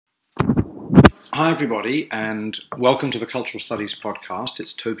Hi everybody and welcome to the Cultural Studies podcast.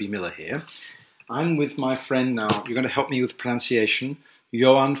 It's Toby Miller here. I'm with my friend now. You're going to help me with pronunciation.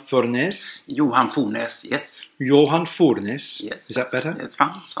 Johan Fornäs. Johan Fornäs, yes. Johan Fornäs. Yes. Is that better? It's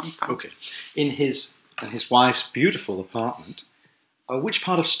fine. Sounds fine. Okay. In his wife's beautiful apartment. Which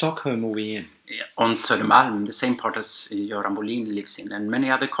part of Stockholm are we in? On Södermalm, the same part as Göran Bolin lives in, and many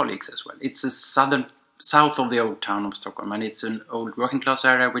other colleagues as well. It's the south of the old town of Stockholm, and it's an old working class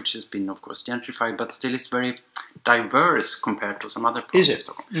area which has been, of course, gentrified, but still is very diverse compared to some other parts of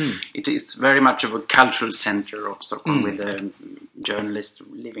Stockholm. Mm. It is very much of a cultural center of Stockholm with journalists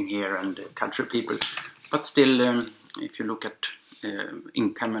living here and cultural people. But still, if you look at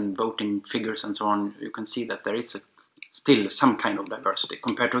income and voting figures and so on, you can see that there is still some kind of diversity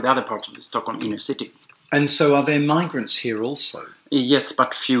compared to the other parts of the Stockholm inner city. And so are there migrants here also? Yes,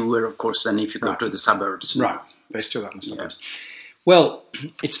 but fewer, of course, than if you go to the suburbs. Right, they still got in the suburbs. Yeah. Well,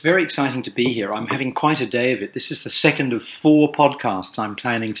 it's very exciting to be here. I'm having quite a day of it. This is the second of 4 podcasts I'm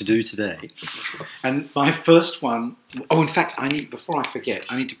planning to do today. And my first one... Oh, in fact, before I forget,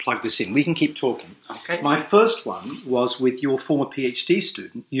 I need to plug this in. We can keep talking. Okay. My first one was with your former PhD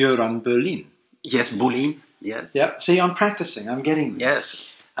student, Johan Bolin. Yes, Bolin. Yes. Yeah. See, I'm practicing. I'm getting there. Yes.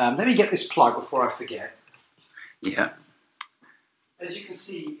 Let me get this plug before I forget. Yeah. As you can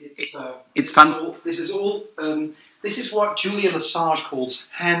see, it's fun. This is what Julia Lesage calls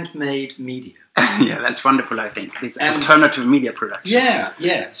handmade media. Yeah, that's wonderful. I think it's alternative media production.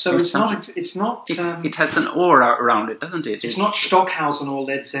 Yeah. So it's not. It has an aura around it, doesn't it? It's not Stockhausen or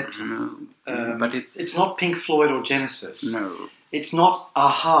Led Zeppelin. No, but it's not Pink Floyd or Genesis. No, it's not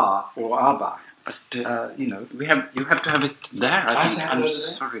Aha or ABBA. But you have to have it there. I think. I'm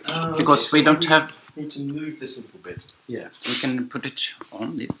sorry because we don't have. Need to move this a little bit. Yeah, we can put it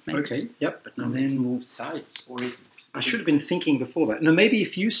on this maybe. Okay, yep. But now let's move sides, or is it? I should have been thinking before that. No, maybe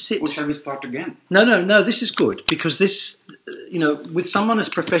if you sit... Or shall we start again? No, this is good, because this, with someone as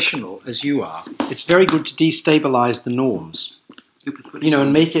professional as you are, it's very good to destabilise the norms,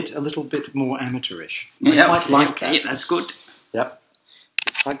 and make it a little bit more amateurish. Yeah, I quite like that. Yeah, that's good. Yep.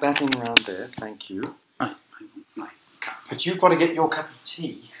 Plug that in around there, thank you. My cup. But you've got to get your cup of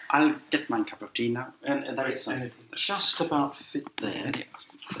tea. I'll get my cup of tea now. And there is something just about fit there. Yeah.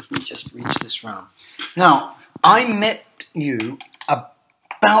 Let me just reach this round. Now, I met you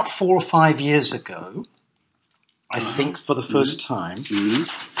about 4 or 5 years ago, I think for the first time,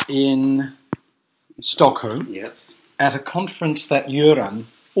 in Stockholm. Yes. At a conference that Göran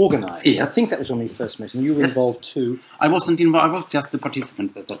organised. Yes. I think that was when we first met, and you were involved too. I wasn't involved, I was just a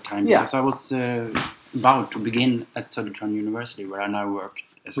participant at that time, because I was about to begin at Södertörn University, where I now work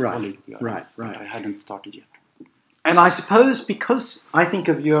as a colleague of Göran. Right. I hadn't started yet. And I suppose because I think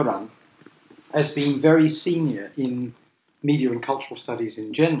of Göran as being very senior in media and cultural studies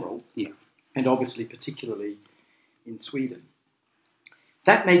in general, and obviously particularly in Sweden,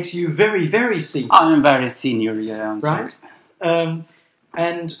 that makes you very, very senior. I'm very senior, yeah. Right?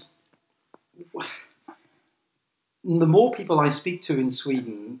 And the more people I speak to in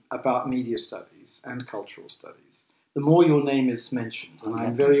Sweden about media studies and cultural studies, the more your name is mentioned. And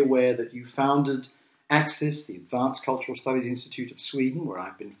I'm very aware that you founded AXIS, the Advanced Cultural Studies Institute of Sweden, where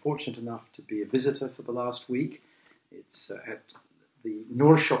I've been fortunate enough to be a visitor for the last week. It's at the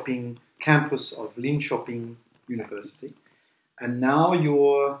Norrköping campus of Linköping University. And now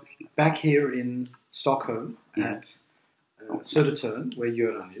you're back here in Stockholm at Södertörn, where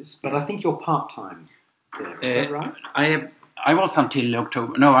Göran is. But I think you're part-time there, is that right? I was until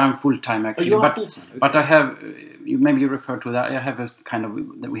October. No, I'm full-time actually. Oh, you are full-time? Okay. But I have, maybe you refer to that, I have a kind of,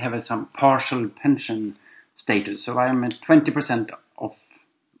 we have some partial pension status. So I am at 20% off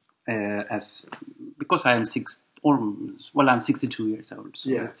because I am I'm 62 years old.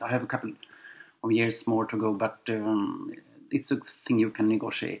 So I have a couple of years more to go, but it's a thing you can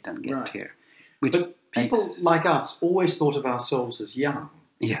negotiate and get here. But people like us always thought of ourselves as young.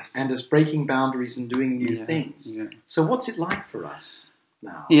 Yes. And as breaking boundaries and doing new things. Yeah. So what's it like for us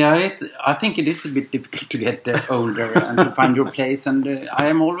now? Yeah, I think it is a bit difficult to get older and to find your place. And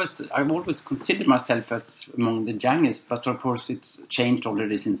I've always considered myself as among the youngest, but of course it's changed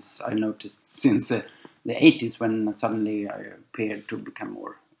already since the 80s, when suddenly I appeared to become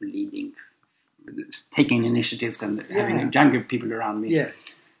more leading, taking initiatives and having younger people around me. Yeah.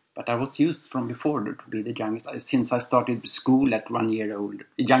 But I was used from before to be the youngest. Since I started school at 1 year old,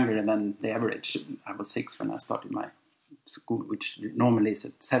 younger than the average. I was 6 when I started my school, which normally is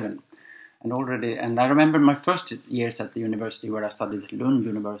at 7. And I remember my first years at the university, where I studied at Lund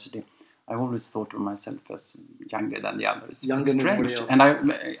University. I always thought of myself as younger than the others. Younger than everybody else. And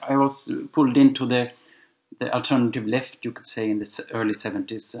I was pulled into the the alternative left, you could say, in the early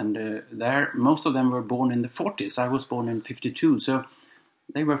 70s. And there, most of them were born in the 40s. I was born in 52, so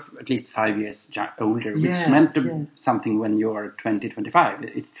they were at least 5 years older, which meant something when you are 20, 25.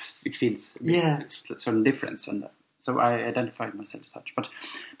 It feels a certain difference. And so I identified myself as such.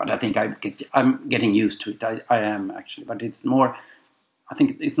 But I think I'm getting used to it. I am, actually. But it's more... I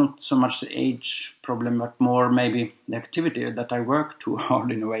think it's not so much the age problem, but more maybe the activity that I work too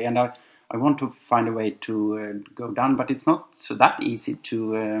hard in a way. And I want to find a way to go down, but it's not so that easy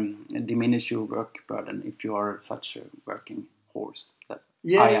to diminish your work burden if you are such a working horse. That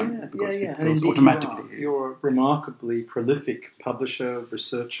I am, because it goes automatically. You're a remarkably prolific publisher,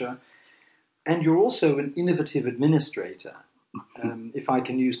 researcher, and you're also an innovative administrator, if I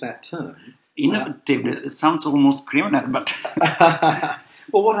can use that term. Innovative, it sounds almost criminal, but...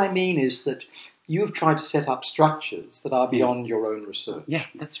 Well, what I mean is that you've tried to set up structures that are beyond your own research. Yeah,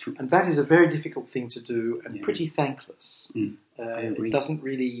 that's true. And that is a very difficult thing to do and pretty thankless. I agree. It doesn't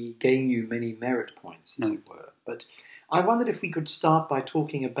really gain you many merit points, as it were. But I wondered if we could start by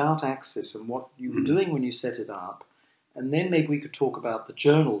talking about Axis and what you were doing when you set it up, and then maybe we could talk about the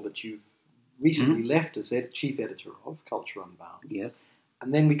journal that you've recently left as chief editor of, Culture Unbound. Yes.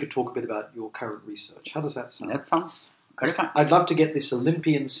 And then we could talk a bit about your current research. How does that sound? That sounds very fun. I'd love to get this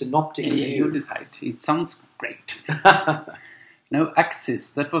Olympian synoptic review. You decide. It sounds great. No, Axis,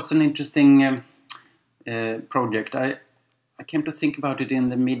 that was an interesting project. I came to think about it in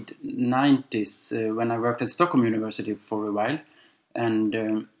the mid-90s when I worked at Stockholm University for a while.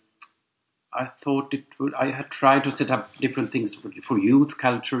 And I thought I had tried to set up different things for youth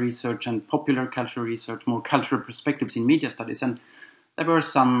culture research and popular culture research, more cultural perspectives in media studies. And there were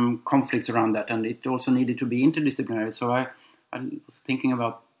some conflicts around that, and it also needed to be interdisciplinary. So I was thinking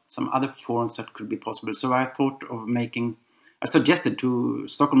about some other forms that could be possible. So I thought of I suggested to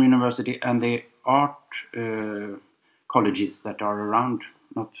Stockholm University and the art colleges that are around,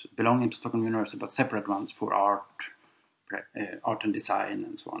 not belonging to Stockholm University, but separate ones for art and design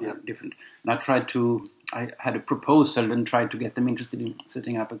and so on, different. And I had a proposal and tried to get them interested in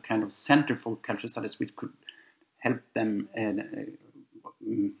setting up a kind of center for cultural studies which could help them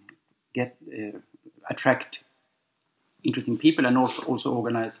attract interesting people and also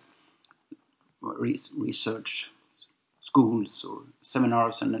organize research schools or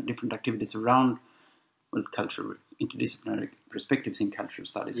seminars and different activities around cultural interdisciplinary perspectives in cultural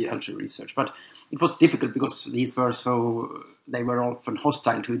studies, cultural research. But it was difficult because they were often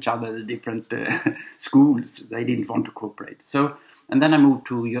hostile to each other, the different schools. They didn't want to cooperate. And then I moved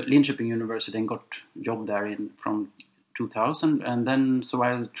to Linköping University and got a job there from 2000, and then so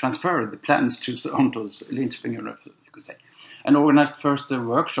I transferred the plans onto Linköping University, you could say, and organized first a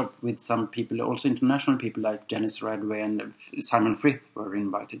workshop with some people, also international people like Janice Radway and Simon Frith were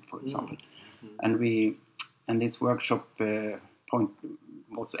invited, for example. And this workshop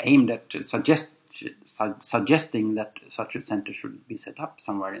was aimed at suggesting that such a center should be set up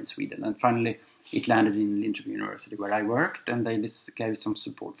somewhere in Sweden. And finally, it landed in Linköping University, where I worked, and they gave some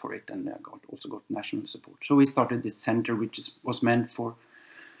support for it, and I also got national support. So we started this center, which was meant for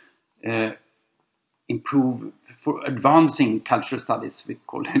advancing cultural studies, we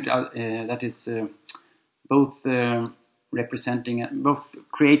call it. That is both representing, both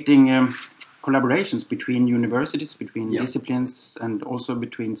creating collaborations between universities, between disciplines, and also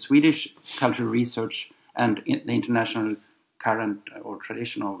between Swedish cultural research and the international current or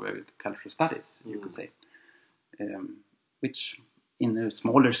tradition of cultural studies, you could say, which in a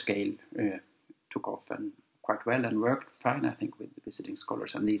smaller scale took off and quite well and worked fine, I think, with visiting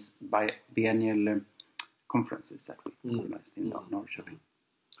scholars and these biennial conferences that we organized in Norrköping.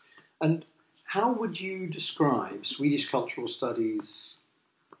 And how would you describe Swedish cultural studies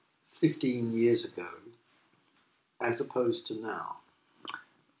 15 years ago as opposed to now?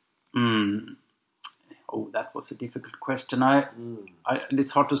 Oh, that was a difficult question.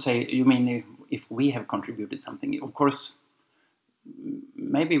 It's hard to say. You mean if we have contributed something? Of course,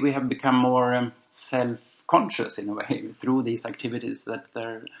 maybe we have become more self-conscious in a way through these activities.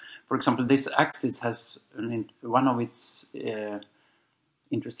 For example, this Axis has one of its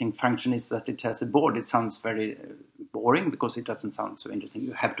interesting function is that it has a board. It sounds very boring because it doesn't sound so interesting.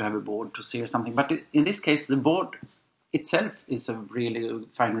 You have to have a board to see something. But in this case, the board itself is a really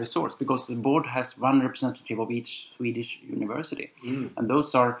fine resource because the board has one representative of each Swedish university. And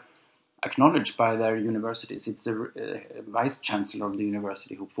those are acknowledged by their universities. It's a vice chancellor of the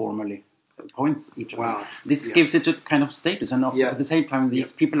university who formally appoints each of them. This gives it a kind of status, and at the same time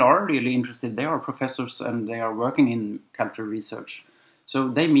these people are really interested. They are professors and they are working in cultural research. So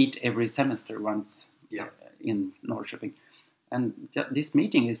they meet every semester once in Norrköping. And this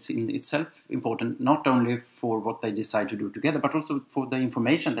meeting is in itself important, not only for what they decide to do together, but also for the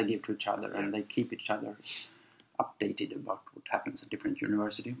information they give to each other, and they keep each other updated about what happens at different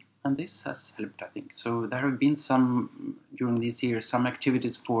universities. And this has helped, I think. So there have been during this year, some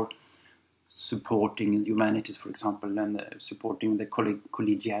activities for supporting the humanities, for example, and supporting the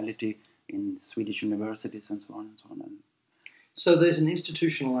collegiality in Swedish universities and so on and so on. So there's an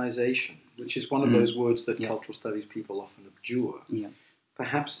institutionalization, which is one of those words that cultural studies people often abjure,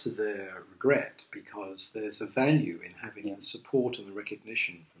 perhaps to their regret, because there's a value in having the support and the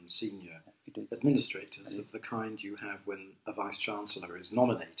recognition from senior administrators of the kind you have when a vice-chancellor is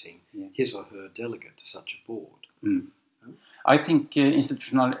nominating his or her delegate to such a board. I think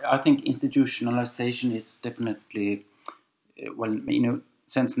institutionalization is definitely,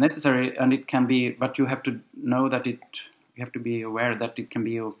 sense necessary, and it can be, but you have to know that you have to be aware that it can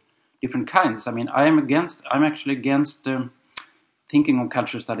be of different kinds. I mean, I'm actually against thinking of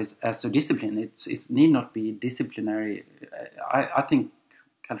cultural studies as a discipline. It need not be disciplinary. I think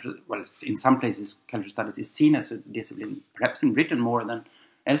in some places cultural studies is seen as a discipline, perhaps in Britain more than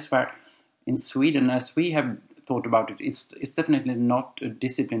elsewhere. In Sweden, as we have thought about it, it's definitely not a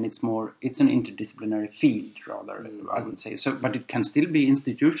discipline. It's an interdisciplinary field, rather. I would say so. But it can still be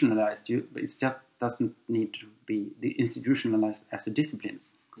institutionalized. It just doesn't need to be institutionalized as a discipline,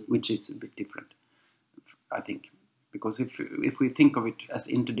 which is a bit different, I think. Because if we think of it as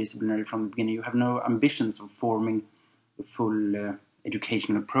interdisciplinary from the beginning, you have no ambitions of forming a full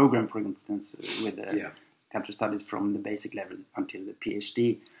educational program, for instance, with cultural studies from the basic level until the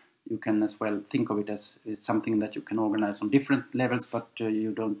PhD. You can as well think of it as something that you can organize on different levels, but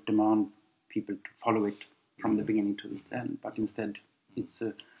you don't demand people to follow it from the beginning to the end. But instead, it's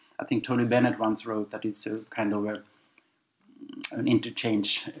I think Tony Bennett once wrote that it's a kind of an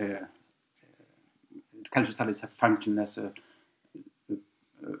interchange. Cultural studies have functioned as a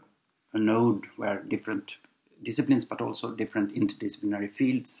node where different disciplines, but also different interdisciplinary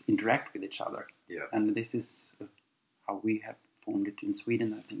fields interact with each other. Yeah. And this is how we have formed it in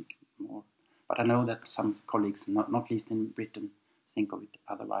Sweden, I think, more. But I know that some colleagues, not least in Britain, think of it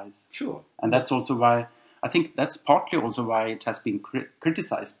otherwise. Sure. And that's also why, I think that's partly also why it has been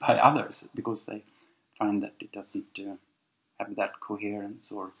criticized by others, because they find that it doesn't have that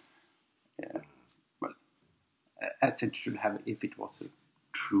coherence or, as it should have if it was a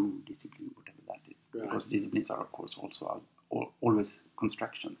true discipline, whatever that is. Right. Because disciplines are, of course, also always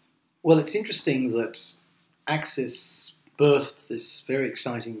constructions. Well, it's interesting that Axis birthed this very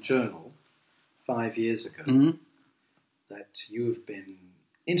exciting journal 5 years ago that you have been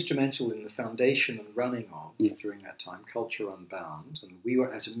instrumental in the foundation and running of during that time, Culture Unbound. And we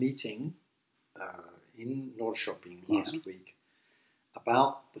were at a meeting in Norrköping last week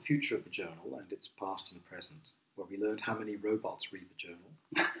about the future of the journal and its past and present, where we learned how many robots read the journal.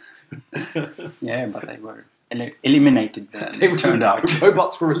 But they were eliminated. Turned out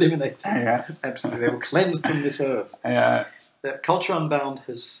robots were eliminated. Absolutely, they were cleansed from this earth. Culture Unbound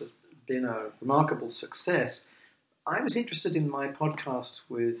has been a remarkable success. I was interested in my podcast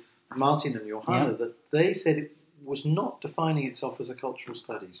with Martin and Johanna that they said it was not defining itself as a cultural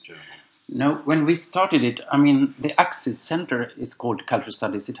studies journal. No, when we started it, I mean, the Axis Center is called Cultural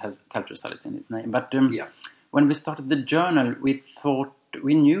Studies. It has Cultural Studies in its name. But when we started the journal, we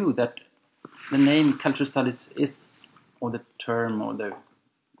knew that the name Cultural Studies is, or the term, or the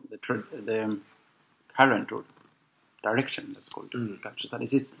current or direction that's called Cultural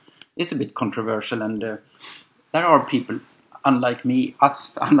Studies is a bit controversial, and there are people unlike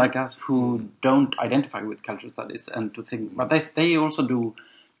us who don't identify with cultural studies and to think, but they also do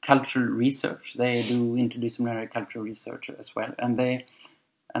cultural research. They do interdisciplinary cultural research as well, and they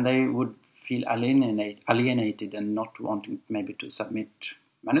would feel alienated and not wanting maybe to submit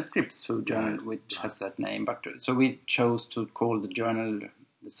manuscripts to a journal which has that name. But so we chose to call the journal,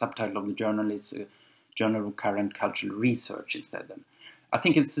 the subtitle of the journal is Journal of Current Cultural Research instead. And I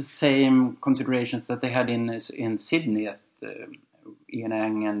think it's the same considerations that they had in Sydney at Ian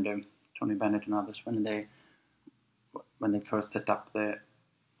Ang and Tony Bennett and others when they first set up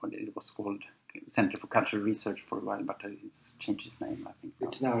what it was called Center for Cultural Research for a while, but it's changed its name, I think.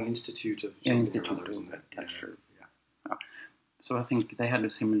 It's now an Institute of Culture. So I think they had a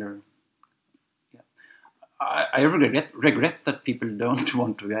similar. I regret that people don't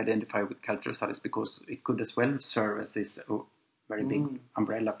want to identify with cultural studies, because it could as well serve as this very big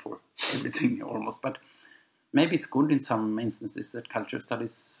umbrella for everything almost. But maybe it's good in some instances that cultural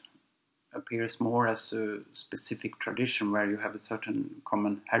studies appears more as a specific tradition where you have a certain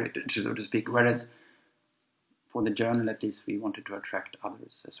common heritage, so to speak. Whereas for the journal at least, we wanted to attract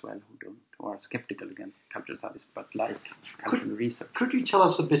others as well who are skeptical against cultural studies but like cultural research. Could you tell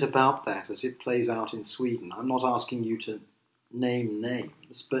us a bit about that as it plays out in Sweden? I'm not asking you to name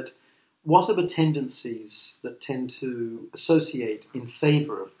names, but what are the tendencies that tend to associate in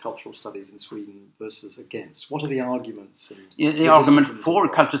favour of cultural studies in Sweden versus against? What are the arguments? And the argument for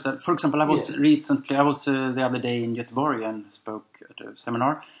cultural studies, for example, I was the other day in Göteborg and spoke at a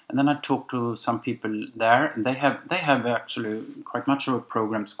seminar, and then I talked to some people there, and they have actually quite much of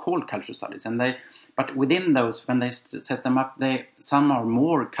programs called cultural studies, but within those, when they set them up, some are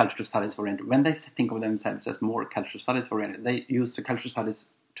more cultural studies oriented. When they think of themselves as more cultural studies oriented, they use the cultural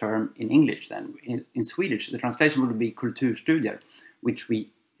studies term in English. Then in Swedish the translation would be kulturstudier, which we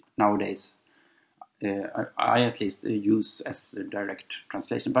nowadays I at least use as a direct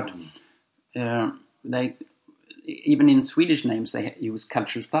translation, but they even in Swedish names they use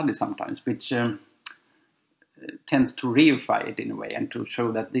cultural studies sometimes, which tends to reify it in a way and to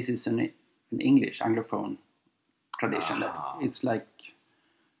show that this is an English Anglophone tradition. That it's like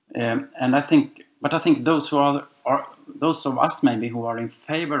and I think those who are those of us maybe who are in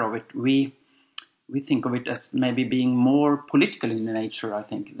favor of it, we think of it as maybe being more political in nature, I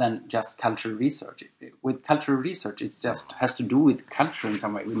think, than just cultural research. With cultural research, it just has to do with culture in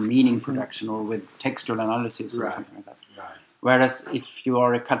some way, with meaning production or with textual analysis or something like that. Right. Whereas if you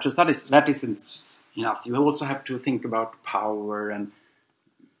are a cultural studies, that isn't enough. You also have to think about power and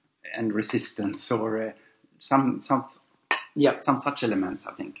resistance or some such elements,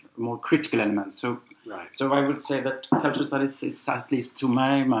 I think, more critical elements. So I would say that cultural studies is, at least to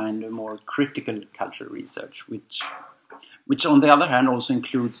my mind, a more critical cultural research, which on the other hand also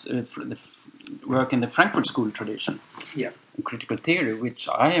includes the work in the Frankfurt School tradition, critical theory, which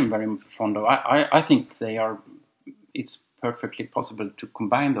I am very fond of. I think it's perfectly possible to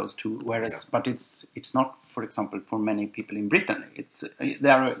combine those two. But it's not, for example, for many people in Britain.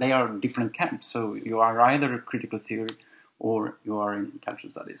 They are different camps. So you are either a critical theory or you are in cultural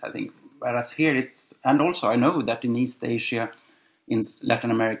studies, I think. Whereas here and also I know that in East Asia, in Latin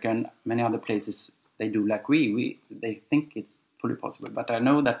America and many other places, they do like they think it's fully possible. But I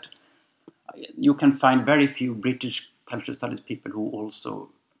know that you can find very few British cultural studies people who also,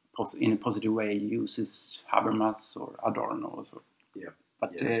 in a positive way, uses Habermas or Adorno or so.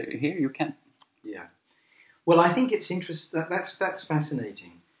 But here you can. Yeah. Well, I think it's interesting. That's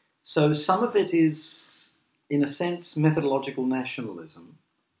fascinating. So some of it is, in a sense, methodological nationalism.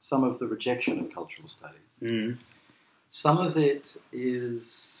 Some of the rejection of cultural studies. Some of it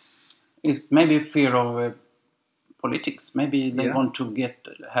is maybe a fear of politics. Maybe they want to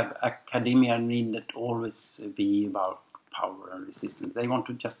have academia need that always be about power and resistance. They want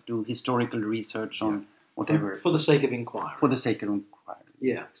to just do historical research on whatever for the sake of inquiry. For the sake of inquiry.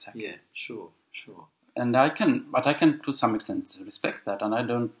 Yeah, exactly. Yeah, sure. And I can to some extent respect that, and I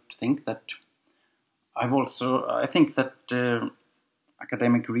don't think that. I think that.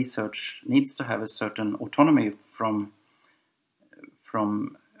 Academic research needs to have a certain autonomy from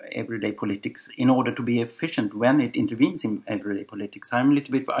everyday politics in order to be efficient when it intervenes in everyday politics. I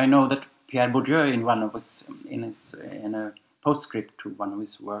know that Pierre Bourdieu in a postscript to one of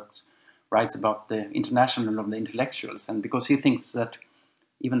his works writes about the International of the Intellectuals, and because he thinks that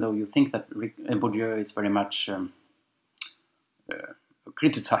even though you think that Bourdieu is very much a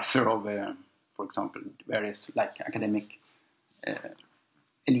criticizer of, for example, various like academic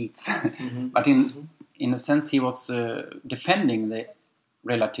elites, but in a sense he was defending the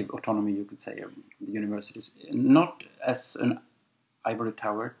relative autonomy, you could say, of the universities, not as an ivory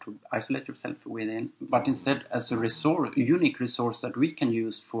tower to isolate yourself within, but instead as a unique resource that we can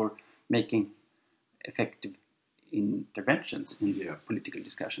use for making effective interventions in political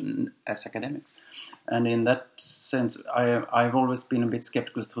discussion as academics. And in that sense, I've always been a bit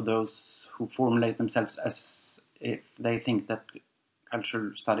skeptical to those who formulate themselves as if they think that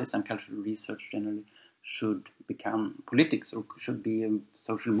cultural studies and cultural research generally should become politics or should be a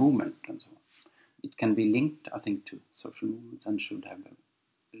social movement and so on. It can be linked, I think, to social movements and should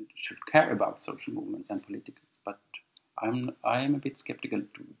care about social movements and politicals. But I am a bit skeptical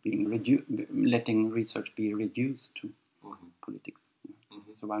to letting research be reduced to politics.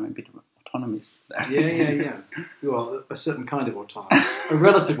 So I'm a bit of an autonomist there. Yeah. You are a certain kind of autonomist, a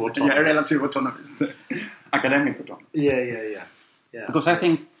relative autonomist. A relative autonomist, academic autonomist. Yeah. Because I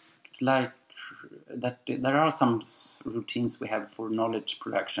think like that there are some routines we have for knowledge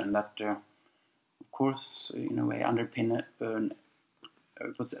production that, of course, in a way underpin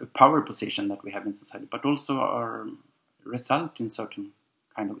a power position that we have in society, but also result in certain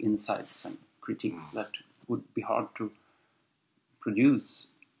kind of insights and critiques that would be hard to produce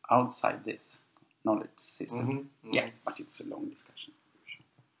outside this knowledge system. Mm-hmm. Yeah, but it's a long discussion.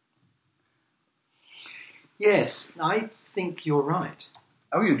 Yes, I think you're right.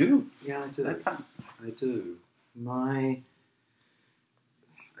 Oh, you do? Yeah, I do. That's fun. I do. My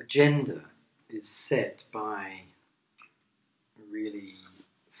agenda is set by really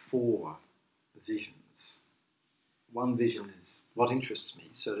 4 visions. One vision is what interests me,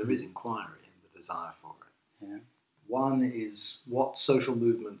 so there is inquiry and the desire for it. Yeah. One is what social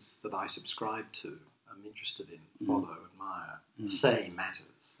movements that I subscribe to, I'm interested in, follow, admire, say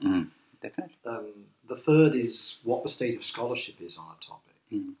matters. Definitely. The third is what the state of scholarship is on a topic.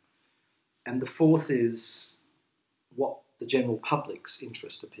 And the fourth is what the general public's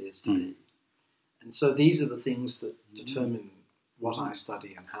interest appears to be. And so these are the things that determine what I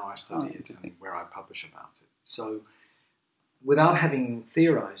study and how I study it and where I publish about it. So without having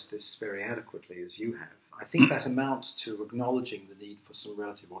theorized this very adequately as you have, I think that amounts to acknowledging the need for some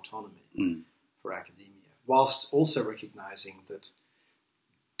relative autonomy for academia, whilst also recognizing that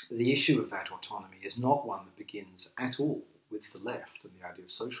the issue of that autonomy is not one that begins at all with the left and the idea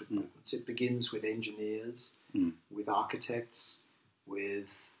of social movements. It begins with engineers, with architects,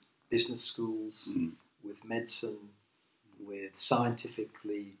 with business schools, with medicine, with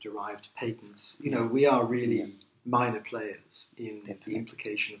scientifically derived patents. You know, we are really minor players in the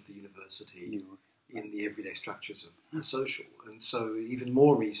implication of the university in the everyday structures of the social. And so even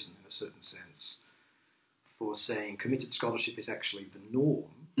more reason, in a certain sense, for saying committed scholarship is actually the norm.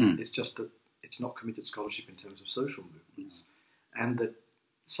 It's just that it's not committed scholarship in terms of social movements. And that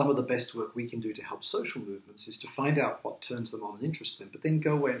some of the best work we can do to help social movements is to find out what turns them on and interests them, but then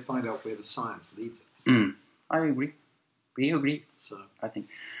go away and find out where the science leads us. I agree. We agree. So I think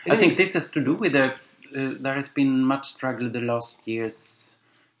this has to do with there has been much struggle the last years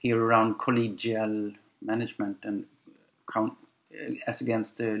here around collegial management and as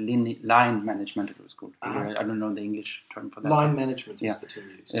against line management, it was called. I don't know the English term for that. Line management is the term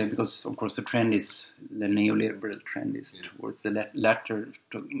used. Because, of course, the neoliberal trend is towards the latter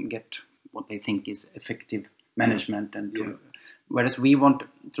to get what they think is effective management. Whereas we want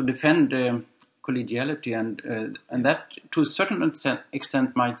to defend collegiality and that, to a certain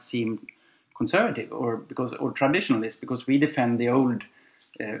extent, might seem conservative or traditionalist, because we defend the old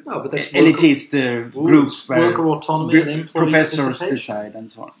but that's elitist groups where worker autonomy and employee professors decide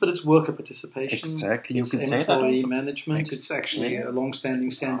and so on. But it's worker participation. Exactly, you could say that. Employee management. It's actually a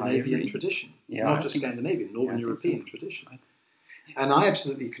long-standing Scandinavian tradition, not just Scandinavian, Northern European tradition. Right. And I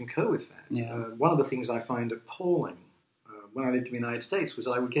absolutely concur with that. One of the things I find appalling when I lived in the United States was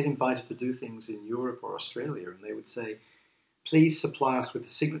I would get invited to do things in Europe or Australia, and they would say, "Please supply us with a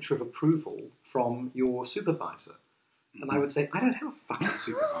signature of approval from your supervisor." And I would say, I don't have a fucking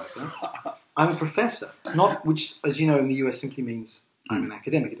supervisor. I'm a professor. Which, as you know, in the US simply means I'm an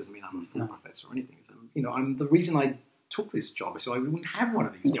academic. It doesn't mean I'm a full professor or anything. So, the reason I took this job is so I wouldn't have one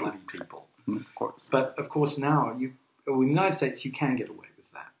of these bloody people. Of course. But, of course, now, in the United States, you can get away with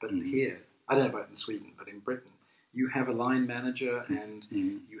that. But here, I don't know about in Sweden, but in Britain, you have a line manager and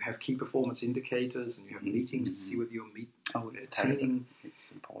you have key performance indicators and you have meetings to see whether you're attaining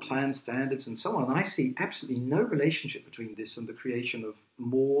plan standards and so on. And I see absolutely no relationship between this and the creation of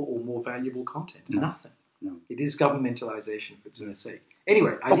more valuable content. Nothing. No. It is governmentalization for its own sake.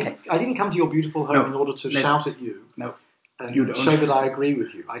 Anyway, I didn't come to your beautiful home in order to shout at you and show that I agree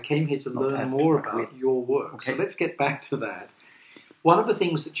with you. I came here to learn more about your work. Okay. So let's get back to that. One of the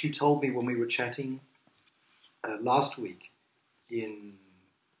things that you told me when we were chatting last week in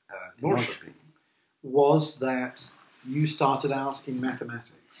Norrköping was that you started out in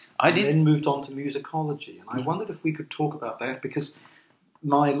mathematics and then moved on to musicology. And I wondered if we could talk about that, because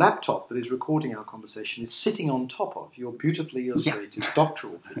my laptop that is recording our conversation is sitting on top of your beautifully illustrated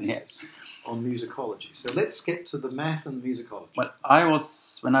doctoral thesis on musicology. So let's get to the math and musicology. Well,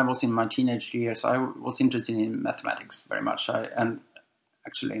 when I was in my teenage years, I was interested in mathematics very much, and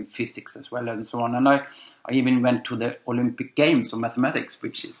actually in physics as well and so on. And I even went to the Olympic Games of Mathematics,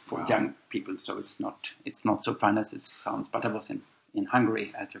 which is for young people, so it's not so fun as it sounds. But I was in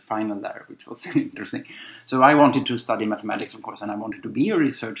Hungary at the final there, which was interesting. So I wanted to study mathematics, of course, and I wanted to be a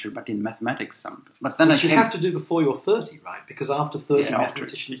researcher, but in mathematics. But then which you have to do before you're 30, right? Because after 30,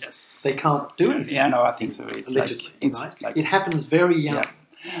 mathematicians, they can't do anything. Yeah, no, I think so. It's allegedly, like it happens very young.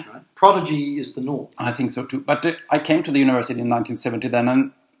 Yeah. Right? Prodigy is the norm. I think so too. But I came to the university in 1970 then,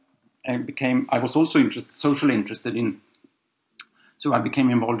 and I was also socially interested in. So I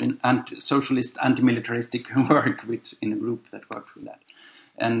became involved in socialist, anti-militaristic work in a group that worked with that.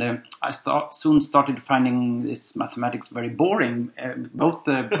 And I soon started finding this mathematics very boring. Both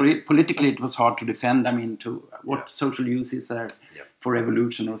politically, it was hard to defend. I mean, what social use is there for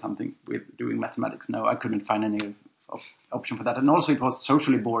evolution or something with doing mathematics? No, I couldn't find any option for that. And also, it was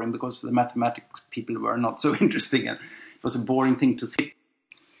socially boring because the mathematics people were not so interesting, and it was a boring thing to see.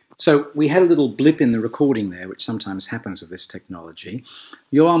 So we had a little blip in the recording there, which sometimes happens with this technology.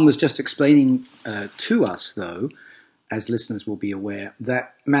 Johan was just explaining to us, though, as listeners will be aware,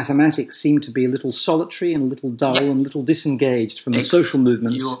 that mathematics seemed to be a little solitary and a little dull and a little disengaged from the social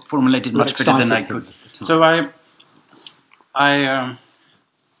movements. You formulated much better than I could. So I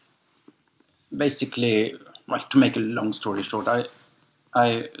basically, well, to make a long story short,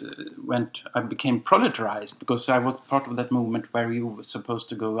 I became proletarized because I was part of that movement where you were supposed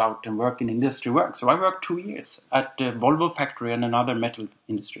to go out and work in industry work. So I worked 2 years at the Volvo factory and another metal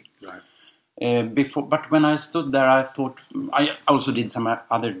industry. Right. But when I stood there, I thought I also did some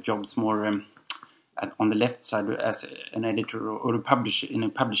other jobs more on the left side as an editor or a publisher in a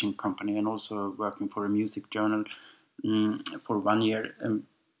publishing company, and also working for a music journal for 1 year.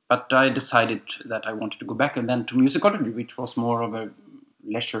 But I decided that I wanted to go back and then to musicology, which was more of a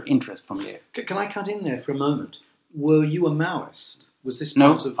leisure interest for me. Can I cut in there for a moment? Were you a Maoist? Was this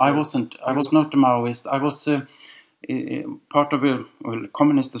part of? No, I wasn't. I was not a Maoist. I was part of a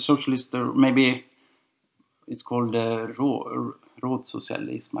communist, a socialist, or maybe it's called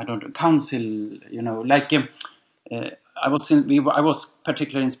Rådsocialism. I don't know, council. You know, like I was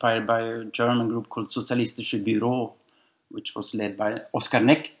particularly inspired by a German group called Sozialistische Büro, which was led by Oskar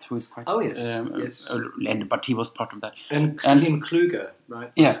Necht, who is quite led, but he was part of that. And Kluger,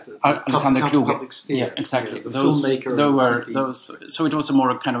 right? Yeah, Alexander Kluger. Public Sphere. Yeah, exactly. Yeah, the filmmaker. So it was a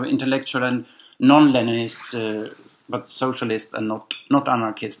more kind of intellectual and non-Leninist, but socialist and not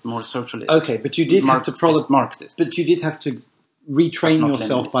anarchist, more socialist. Okay, but you did Marxist. But you did have to retrain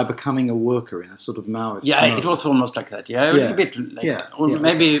yourself Leninist. By becoming a worker in a sort of Maoist. Yeah, mode. It was almost like that. Yeah, a little bit like that. Or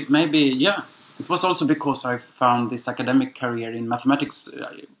maybe. It was also because I found this academic career in mathematics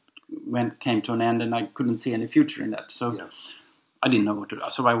came to an end, and I couldn't see any future in that. So I didn't know what to do.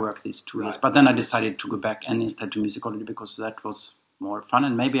 So I worked these 2 years. But then I decided to go back and instead to musicology because that was more fun.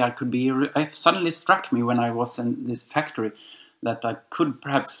 And maybe I could be... It suddenly struck me when I was in this factory that I could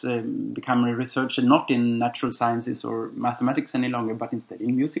perhaps become a researcher not in natural sciences or mathematics any longer, but instead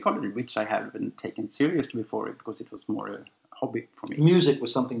in musicology, which I haven't taken seriously before because it was more a hobby for me. Music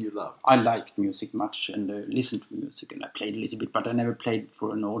was something you loved. I liked music much and listened to music, and I played a little bit, but I never played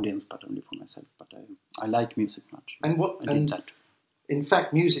for an audience, but only for myself. But I like music much. And in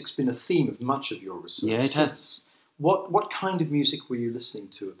fact, music's been a theme of much of your research. Yeah, it has. What kind of music were you listening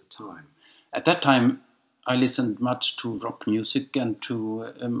to at the time? At that time, I listened much to rock music and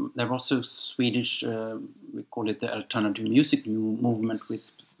to... there was a Swedish, we call it the alternative music movement,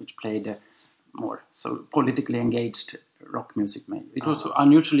 which played more so politically engaged rock music. It was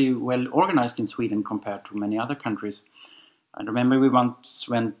unusually well organized in Sweden compared to many other countries. I remember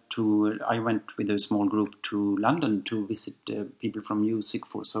I went with a small group to London to visit people from Music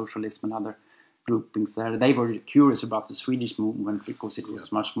for Socialism and other groupings there. They were curious about the Swedish movement because it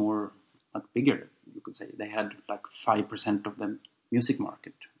was much bigger, you could say. They had like 5% of the music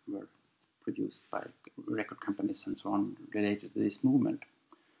market were produced by record companies and so on related to this movement.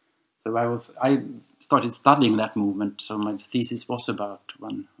 So I started studying that movement, so my thesis was about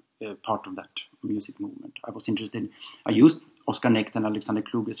one part of that music movement. I was interested. I used Oskar Necht and Alexander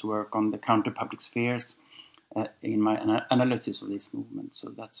Kluger's work on the counter-public spheres in my analysis of this movement. So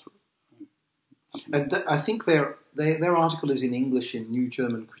that's something. And I think their article is in English in New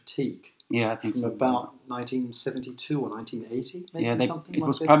German Critique. Yeah, I think from about 1972 or 1980, maybe something like that. It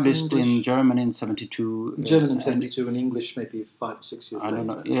was published in German in 72. German in 72, and English maybe 5 or 6 years later. I don't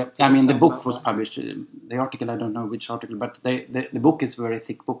know. Yeah, I mean, the book was published. The article, I don't know which article, but the book is a very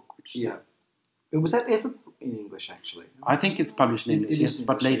thick book. Was that ever in English, actually? I think it's published in English, yes,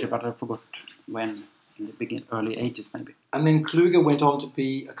 but later, but I forgot when. In the early 80s, maybe. And then Kluger went on to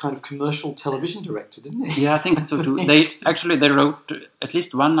be a kind of commercial television director, didn't he? Yeah, I think so too. They wrote at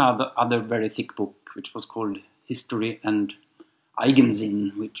least one other very thick book, which was called History and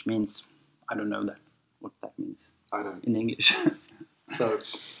Eigensinn, which means, I don't know what that means. I don't. In English. So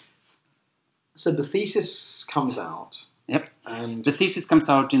the thesis comes out. Yep. And the thesis comes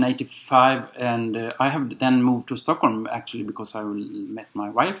out in 85, and I have then moved to Stockholm, actually, because I met my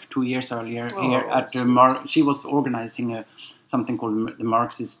wife 2 years earlier here at she was organizing something called the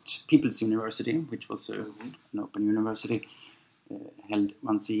Marxist People's University, which was an open university held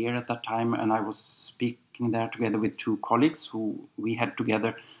once a year at that time, and I was speaking there together with two colleagues who we had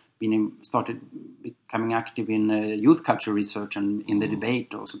together started becoming active in youth culture research and in the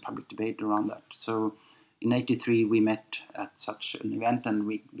debate, also public debate around that. So in 83 we met at such an event and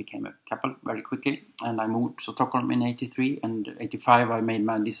we became a couple very quickly. And I moved to Stockholm in 83, and 85 I made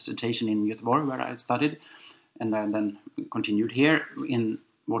my dissertation in Göteborg where I studied, and I then continued here in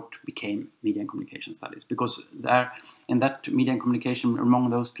what became media and communication studies, because there in that media and communication, among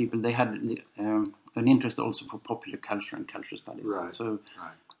those people, they had an interest also for popular culture and cultural studies. Right. So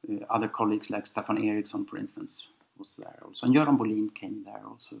other colleagues like Staffan Eriksson, for instance, was there also, and Göran Bolin came there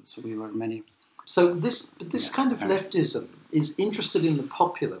also. So we were many. So this kind of leftism is interested in the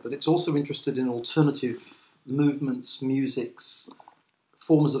popular, but it's also interested in alternative movements, musics,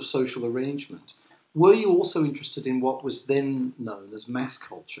 forms of social arrangement. Were you also interested in what was then known as mass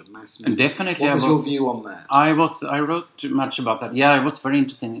culture, mass music? Definitely. What was your view on that? I wrote much about that. Yeah, I was very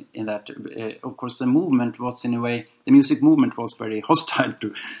interested in that. Of course, the movement was, in a way, the music movement was very hostile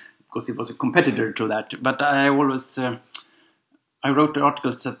to, because it was a competitor to that. But I always, I wrote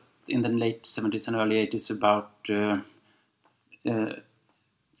articles in the late 70s and early 80s about,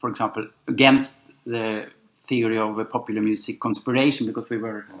 for example, against the theory of a popular music conspiration, because we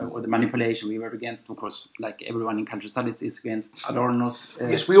were, or the manipulation, we were against, of course, like everyone in cultural studies is against Adorno's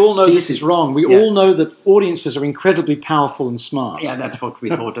yes, we all know thesis. This is wrong. We all know that audiences are incredibly powerful and smart. Yeah, that's what we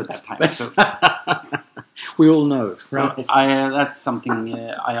thought at that time. So, we all know, right? So that's something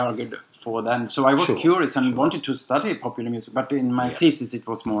I argued for then. So I was curious and wanted to study popular music, but in my thesis it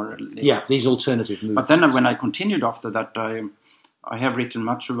was more or less... Yeah, these alternative movements. But then when I continued after that, I have written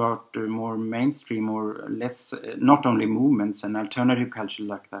much about more mainstream or less, not only movements and alternative culture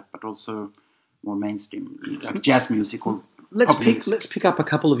like that, but also more mainstream, like jazz music or let's pick up a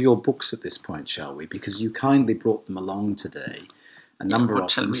couple of your books at this point, shall we? Because you kindly brought them along today, a number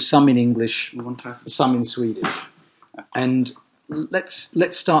of them, some in English, some in Swedish. And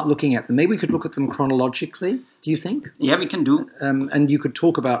let's start looking at them. Maybe we could look at them chronologically, do you think? Yeah, we can do. And you could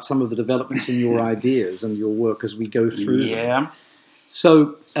talk about some of the developments in your ideas and your work as we go through them.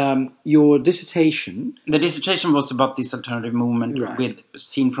 So, your dissertation... The dissertation was about this alternative movement, with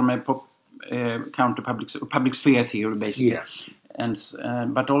seen from a public sphere theory, basically. Yeah. And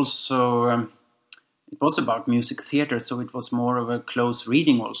but also it was about music theater, so it was more of a close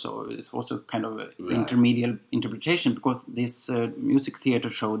reading also. It was a kind of intermediate interpretation, because this music theater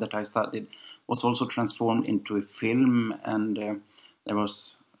show that I studied was also transformed into a film, and there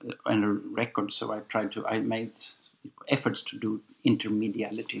was a record, so I made efforts to do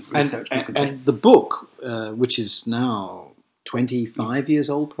intermediality research. And the book, which is now 25 years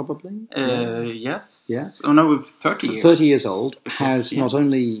old, probably? Yes. Yeah. Oh no, 30 years. 30 years old, has not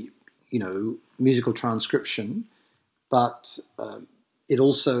only, musical transcription, but it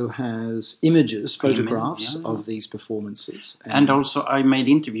also has images, photographs of these performances. And also I made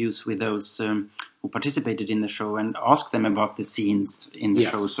interviews with those who participated in the show and asked them about the scenes in the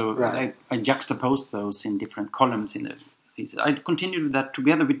show. So I juxtaposed those in different columns in the thesis. I continued with that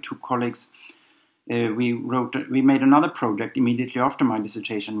together with two colleagues. We made another project immediately after my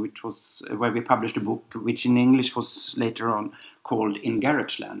dissertation, which was where we published a book, which in English was later on called In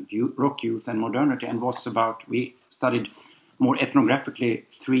Garageland, Rock, Youth and Modernity, and was about, we studied more ethnographically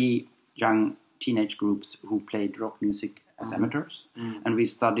 3 young teenage groups who played rock music as amateurs, and we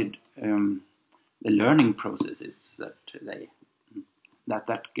studied the learning processes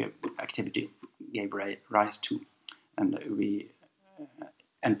that activity gave rise to, and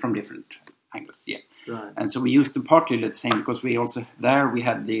and from different angles, And so we used to partly the same, because we also we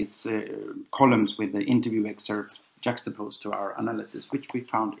had these columns with the interview excerpts juxtaposed to our analysis, which we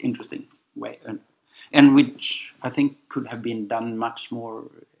found interesting way, and which I think could have been done much more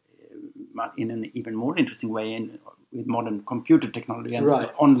in an even more interesting way with modern computer technology and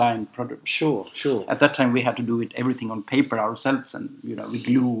online products. Sure. At that time, we had to do everything on paper ourselves, and with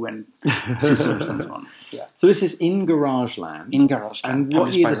glue and scissors and so on. Yeah. So this is In Garageland. In Garageland. And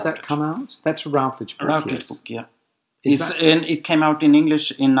what year does that come out? That's a Routledge book. Routledge book, yeah. It came out in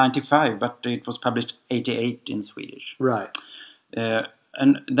English in 95, but it was published 88 in Swedish. Right.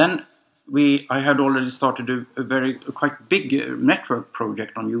 And then I had already started a quite big network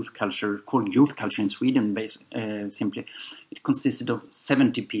project on youth culture called Youth Culture in Sweden. Simply, it consisted of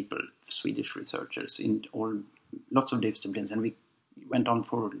 70 people, Swedish researchers in lots of disciplines, and we went on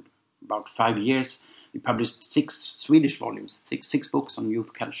for about 5 years. We published 6 Swedish volumes, six books on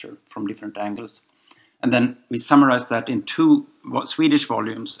youth culture from different angles. And then we summarized that in 2 Swedish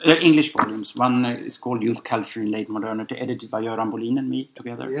volumes, English volumes. One is called Youth Culture in Late Modernity, edited by Göran Bolin and me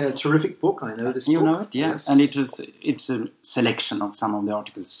together. Yeah, terrific book. I know this book. You know it, yes. And it's a selection of some of the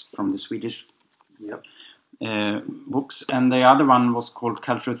articles from the Swedish books, and the other one was called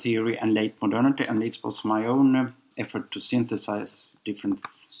Cultural Theory and Late Modernity, and it was my own effort to synthesize different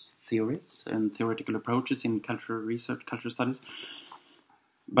theories and theoretical approaches in cultural research, cultural studies.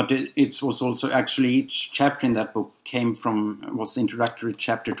 But it was also actually each chapter in that book was the introductory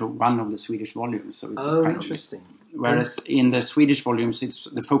chapter to one of the Swedish volumes. So it's interesting. Whereas in the Swedish volumes,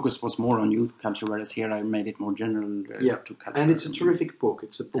 the focus was more on youth culture, whereas here I made it more general to culture. And it's a terrific book.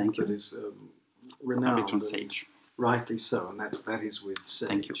 It's a book that is renowned. On Sage. Rightly so, and that is with Sage.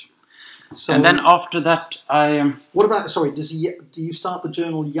 Thank you. So, and then after that, what about? Sorry, do you start the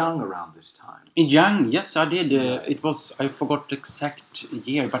journal young around this time? Young, yes, I did. It was, I forgot the exact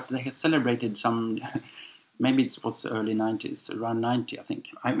year, but they had celebrated some. Maybe it was early 90s, around 90, I think.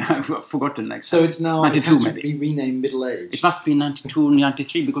 I've forgotten exactly. So it's now 92, it has to maybe. Be renamed Middle Age. It must be 92,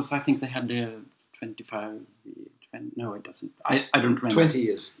 93, because I think they had 25. No, it doesn't. I don't remember. 20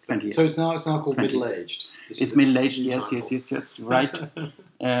 years. 20 years. So it's now called Middle Aged. It's Middle Aged. Yes. Right.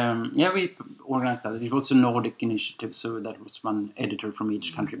 We organized that. It was a Nordic initiative, so that was one editor from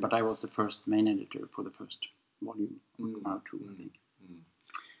each country. But I was the first main editor for the first volume, or two, I think.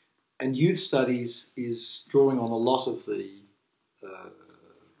 And youth studies is drawing on a lot of the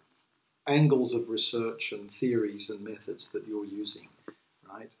angles of research and theories and methods that you're using,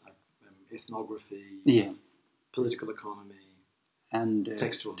 right? Ethnography, political economy, and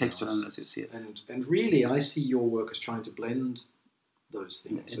textual analysis. Yes. And really, I see your work as trying to blend those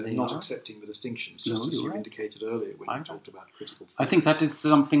things and not accepting the distinctions, just as you indicated earlier when you talked about critical theory. I think that is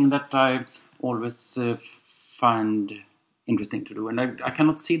something that I always find interesting to do, and I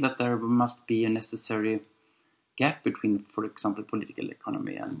cannot see that there must be a necessary gap between, for example, political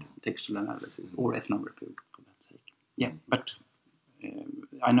economy and textual analysis or ethnography, for that sake. Yeah, but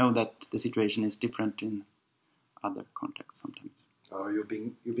I know that the situation is different in other contexts sometimes. Oh, you're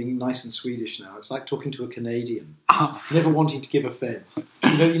being nice and Swedish now. It's like talking to a Canadian, never wanting to give offence.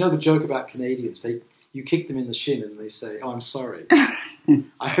 You know the joke about Canadians. You kick them in the shin and they say, "Oh, I'm sorry.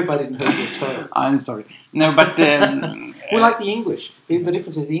 I hope I didn't hurt your toe." I'm sorry. No, but well, like the English. The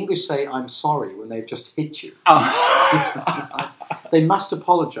difference is the English say, "I'm sorry" when they've just hit you. They must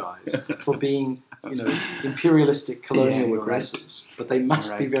apologise for being, imperialistic colonial aggressors, but they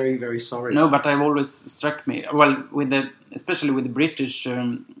must be very, very sorry. No, but I've always struck me, especially with the British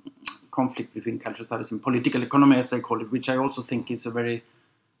conflict between cultural studies and political economy, as I call it, which I also think is a very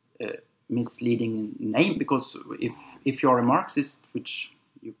misleading name, because if you're a Marxist, which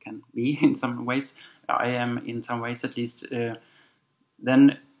you can be in some ways, I am in some ways at least,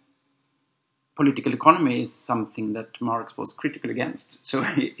 then political economy is something that Marx was critical against. So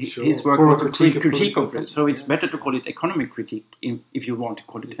his work was a critique of it. So it's better to call it economic critique if you want to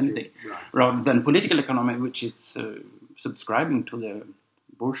call it anything, rather than political economy, which is subscribing to the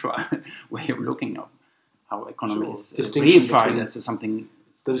bourgeois way of looking at how economy is reified as something.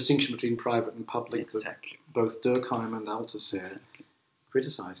 The distinction between private and public, exactly, that both Durkheim and Althusser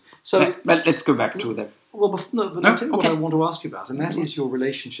criticise. So, but let's go back to the. Well, I'll tell you what I want to ask you about, and that is your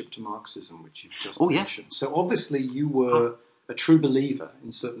relationship to Marxism, which you've just mentioned. Yes. So obviously you were a true believer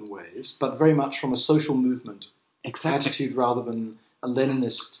in certain ways, but very much from a social movement attitude rather than a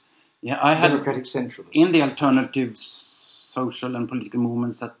Leninist, democratic centralist. In the alternative social and political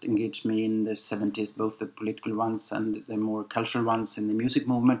movements that engaged me in the 70s, both the political ones and the more cultural ones in the music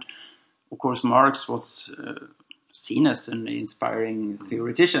movement, of course, Marx was seen as an inspiring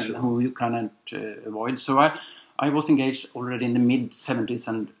theoretician who you cannot avoid. So I was engaged already in the mid-70s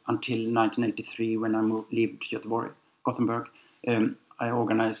and until 1983 when I lived Gothenburg. I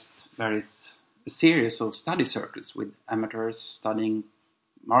organized a series of study circles with amateurs studying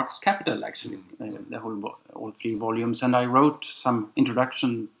Marx Capital, actually, all 3 volumes. And I wrote some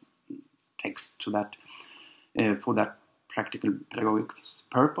introduction text to that for that practical pedagogic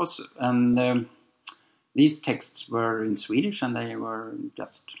purpose. And these texts were in Swedish, and they were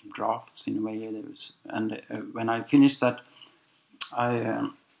just drafts in a way. When I finished that,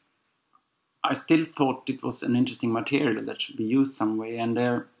 I still thought it was an interesting material that should be used some way. And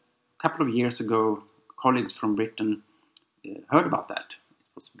a couple of years ago, colleagues from Britain heard about that.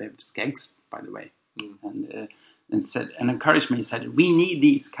 It was Bev Skeggs, by the way, and encouraged me. Said, "We need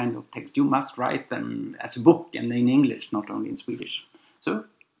these kind of texts. You must write them as a book and in English, not only in Swedish." So,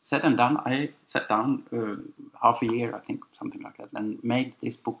 said and done, I sat down half a year, I think, something like that, and made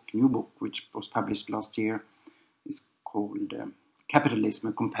this new book, which was published last year. It's called Capitalism,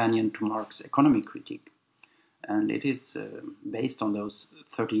 a Companion to Marx's Economy Critique. And it is based on those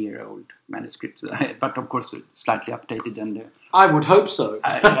 30-year-old manuscripts, but of course slightly updated. And I would hope so.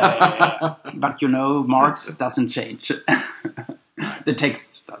 But Marx doesn't change. The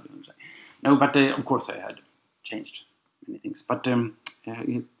text doesn't change. No, but of course I had changed many things. But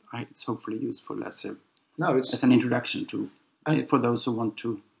it's hopefully useful as an introduction to for those who want to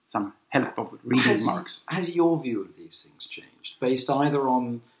some help of reading Marx. Has your view of these things changed, based either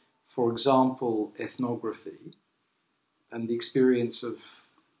on, for example, ethnography and the experience of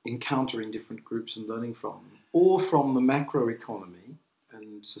encountering different groups and learning from them, or from the macroeconomy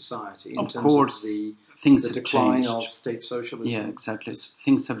and society in terms of the decline of state socialism? Yeah, exactly.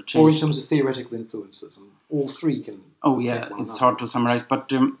 Things have changed. Or in terms of theoretical influences, and all three can... Oh, yeah, it's hard to summarize.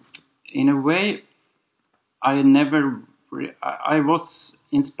 But in a way, I was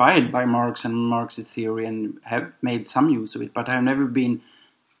inspired by Marx and Marxist theory and have made some use of it, but I've never been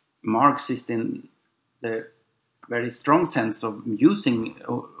Marxist in the very strong sense of using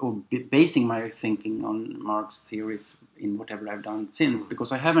or basing my thinking on Marx theories in whatever I've done since,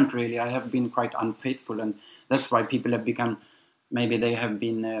 because I haven't really. I have been quite unfaithful, and that's why people have become. Maybe they have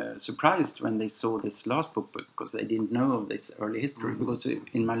been surprised when they saw this last book, because they didn't know of this early history. Because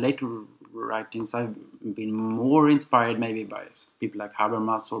in my later writings, I've been more inspired maybe by people like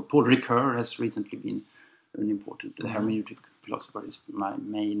Habermas, or Paul Ricoeur has recently been an important hermeneutic philosopher. Is my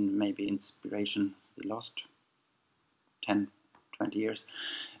main maybe inspiration the last 10, 20 years,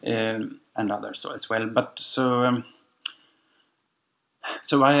 and others as well. But so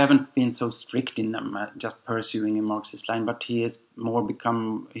I haven't been so strict in just pursuing a Marxist line, but he has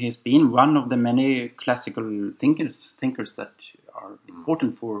been one of the many classical thinkers that are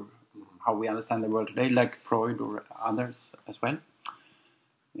important for how we understand the world today, like Freud or others as well.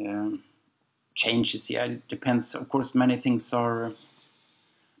 Changes, it depends. Of course, many things are...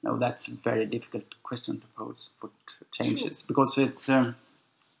 No, that's a very difficult question to pose, what changes, sure. Because it's... in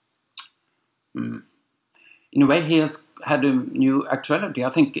a way, he has had a new actuality. I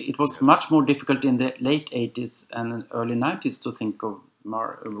think it was much more difficult in the late 80s and early 90s to think of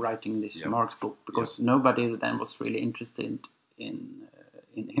writing this Marx book, because nobody then was really interested in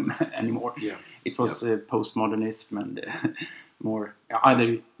him anymore. Yeah. It was postmodernism and more...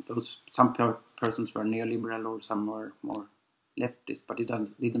 Either some persons were neoliberal or some were more leftist, but it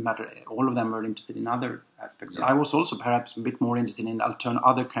didn't matter. All of them were interested in other aspects. Yeah. I was also perhaps a bit more interested in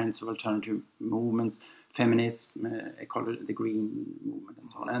other kinds of alternative movements, feminism, ecology, the green movement, and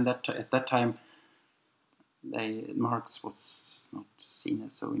so on. And that at that time, Marx was not seen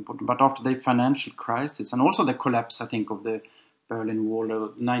as so important. But after the financial crisis and also the collapse, I think, of the Berlin Wall, the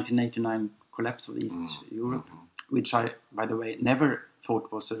 1989 collapse of East Europe, which I, by the way, never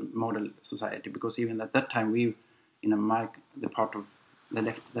thought was a model society, because even at that time the part of the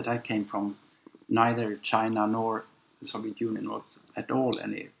left that I came from, neither China nor the Soviet Union was at all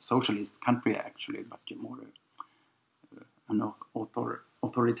any socialist country, actually, but more an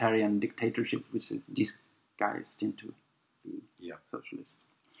authoritarian dictatorship, which is disguised into being socialist.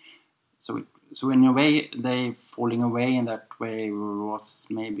 So in a way, they falling away in that way was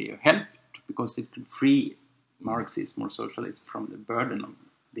maybe a help, because it could free Marxism or socialism from the burden of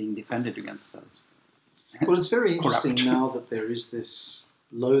being defended against those. Well, it's very interesting now that there is this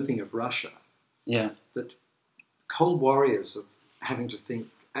loathing of Russia. Yeah. That Cold Warriors of having to think,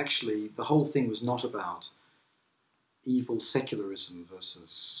 actually, the whole thing was not about evil secularism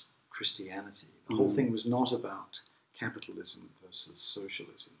versus Christianity. The whole thing was not about capitalism versus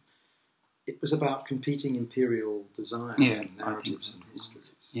socialism. It was about competing imperial desires and narratives and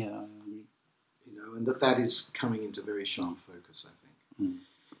histories. Yeah, I agree. And that is coming into very sharp focus, I think.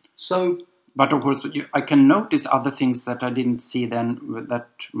 So... But of course, I can notice other things that I didn't see then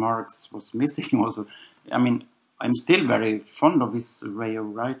that Marx was missing also. I mean, I'm still very fond of his way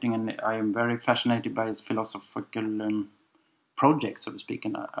of writing, and I am very fascinated by his philosophical project, so to speak.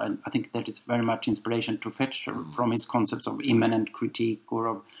 And I think that is very much inspiration to fetch from his concepts of immanent critique or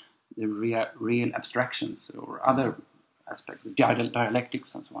of the real abstractions or other aspects,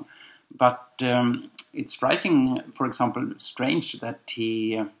 dialectics and so on. But it's striking, for example, strange that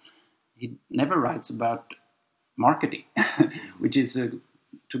he never writes about marketing, which is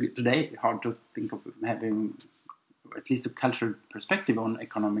today hard to think of having at least a cultural perspective on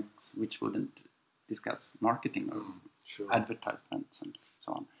economics, which wouldn't discuss marketing or advertisements and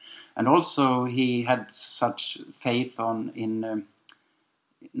so on. And also he had such faith in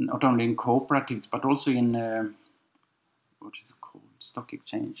not only in cooperatives but also in what is it called? Stock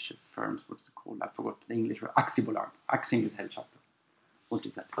exchange firms. What is it called? I forgot the English word. Aktiebolag. Aktiengesellschafter. What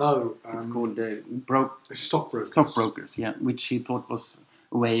is that? Oh, it's called stockbrokers. Stockbrokers, yeah, which he thought was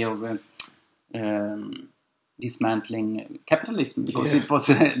a way of dismantling capitalism, because it was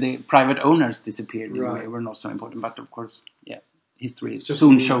the private owners disappeared in a way, were not so important. But of course, history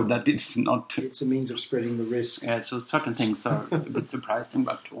soon showed that it's not. It's a means of spreading the risk. So certain things are a bit surprising,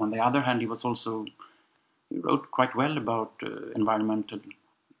 but on the other hand, he was also he wrote quite well about environmental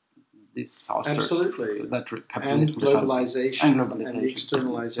disasters. Absolutely. That and capitalism globalization, and globalization, and the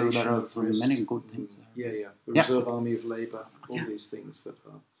externalization. So there are so many good things. The reserve army of labour, all these things that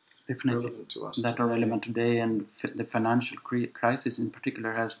are relevant to us. That are relevant today, and the financial crisis in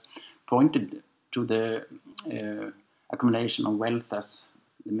particular has pointed to the accumulation of wealth as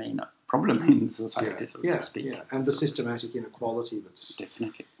the main problem in society, so to speak. Yeah, and the systematic inequality that's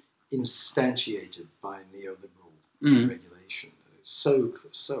definitely instantiated by neoliberal regulation. It's so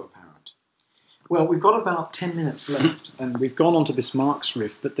apparent. Well, we've got about 10 minutes left, and we've gone on to this Marx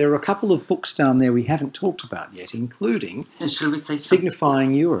riff, but there are a couple of books down there we haven't talked about yet, including Shall we say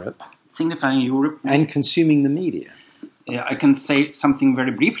Signifying Europe and Consuming the Media. Yeah, I can say something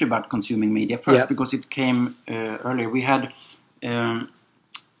very briefly about consuming media first, because it came earlier. We had,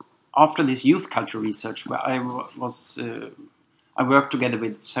 after this youth culture research, where I worked together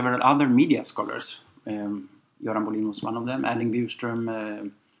with several other media scholars. Göran Bolin was one of them, Erling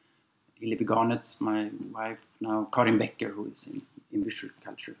Bjurström, Hillevi Garnetz, my wife now, Karin Becker, who is in visual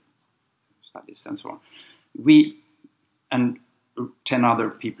culture studies and so on. We, and 10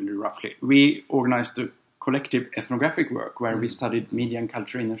 other people roughly, we organized a collective ethnographic work where we studied media and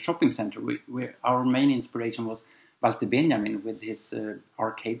culture in a shopping center. Our main inspiration was Walter Benjamin with his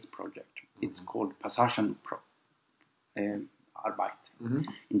arcades project. It's called Passagen Arbeit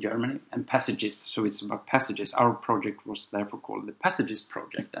in Germany, and Passages, so it's about passages. Our project was therefore called the Passages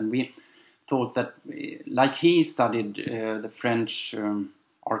Project, and we thought that, like he studied the French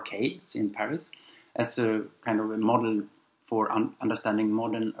arcades in Paris as a kind of a model for understanding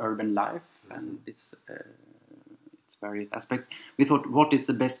modern urban life and its various aspects. We thought, what is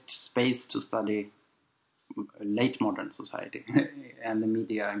the best space to study late modern society and the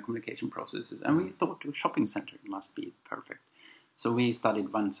media and communication processes? And we thought a shopping center must be perfect. So we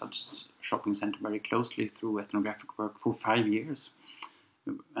studied one such shopping center very closely through ethnographic work for 5 years.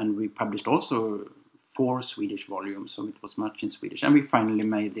 And we published also 4 Swedish volumes, so it was much in Swedish. And we finally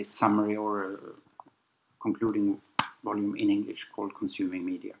made this summary or concluding volume in English called Consuming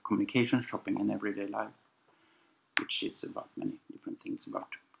Media, Communication, Shopping and Everyday Life, which is about many different things about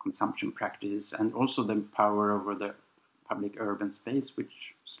consumption practices and also the power over the public urban space,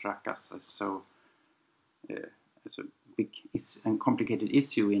 which struck us as so as a big and complicated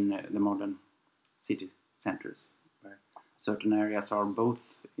issue in the modern city centers, where certain areas are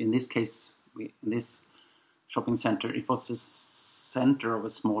both, in this case, in this shopping center, it was a center of a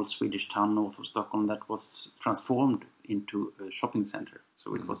small Swedish town north of Stockholm that was transformed into a shopping center.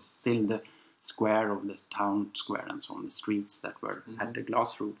 So it was still the square of the town square and so on, the streets that were had a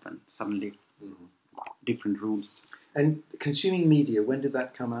glass roof, and suddenly different rules. And Consuming Media, when did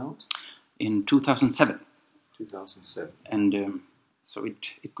that come out? In 2007. 2007. And so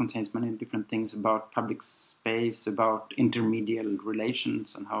it contains many different things about public space, about intermediate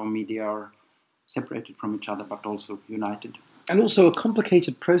relations and how media are separated from each other but also united. And also a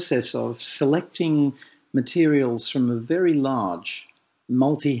complicated process of selecting materials from a very large,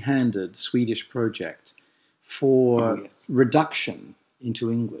 multi-handed Swedish project for reduction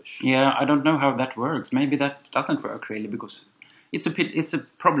into English. Yeah, I don't know how that works. Maybe that doesn't work really, because it's a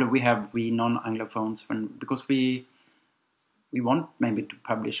problem we have, we non-Anglophones, because we want maybe to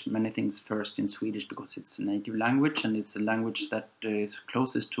publish many things first in Swedish because it's a native language and it's a language that is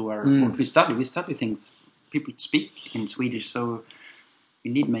closest to our what we study. We study things people speak in Swedish, so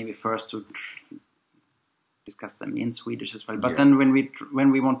we need maybe first to discuss them in Swedish as well. But then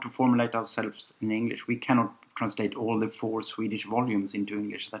when we want to formulate ourselves in English, we cannot translate all the 4 Swedish volumes into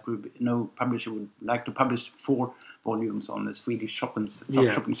English. That would be, no publisher would like to publish 4 volumes on the Swedish shopping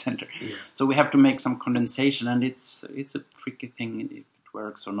center. Yeah. So we have to make some condensation, and it's a tricky thing. If it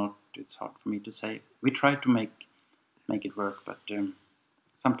works or not, it's hard for me to say. We try to make it work, but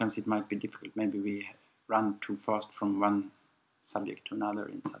sometimes it might be difficult. Maybe we run too fast from one subject to another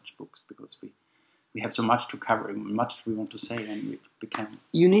in such books because we have so much to cover, much we want to say, and we become...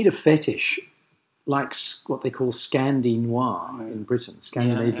 You need a fetish, like what they call Scandi noir in Britain,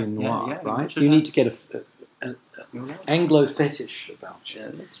 Scandinavian noir, right? You need to get an Anglo fetish about you.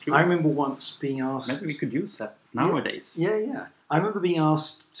 Yeah, that's true. I remember once being asked... Maybe we could use that nowadays. Yeah. I remember being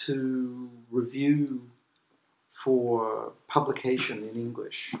asked to review for publication in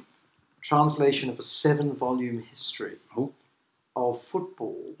English translation of a 7-volume history of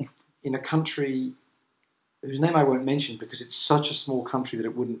football in a country whose name I won't mention because it's such a small country that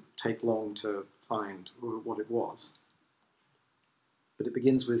it wouldn't take long to find what it was. But it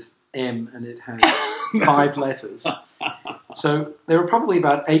begins with M and it has 5 letters. So there are probably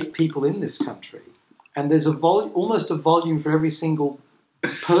about 8 people in this country, and there's almost a volume for every single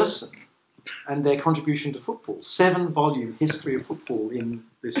person and their contribution to football. 7-volume history of football in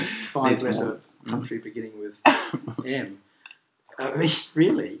this 5-letter country beginning with M. I mean,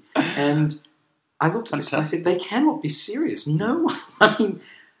 really. And I looked at this and I said, they cannot be serious. No, I mean,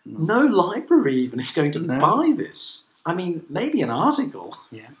 no library even is going to buy this. I mean, maybe an article.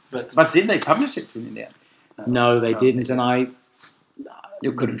 Yeah. But did they publish it in the end? No, they didn't. And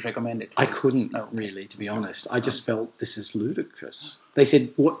you couldn't recommend it? I couldn't, really, to be honest. I just felt this is ludicrous. They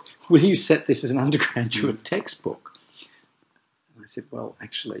said, "What will you set this as an undergraduate textbook?" And I said, well,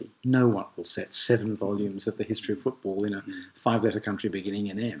 actually, no one will set 7 volumes of the history of football in a 5-letter country beginning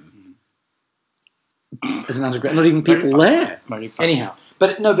in M. As an undergraduate, not even people there. Anyhow,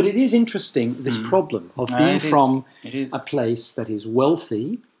 but it is interesting, this problem of being from a place that is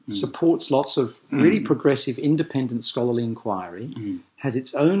wealthy, supports lots of really progressive, independent scholarly inquiry, has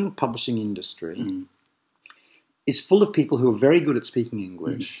its own publishing industry, is full of people who are very good at speaking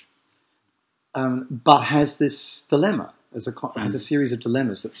English, but has this dilemma, has a series of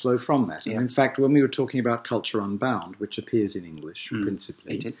dilemmas that flow from that. And in fact, when we were talking about Culture Unbound, which appears in English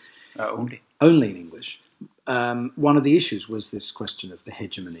principally... It is, only. Only in English. One of the issues was this question of the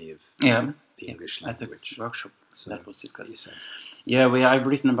hegemony of the English language. At the workshop, so that was discussed. Yeah, I've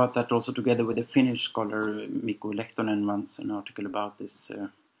written about that also together with a Finnish scholar, Mikko Lehtonen, once an article about this,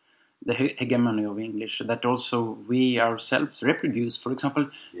 the hegemony of English, that also we ourselves reproduce. For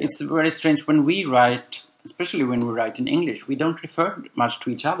example, it's very strange when we write, especially when we write in English, we don't refer much to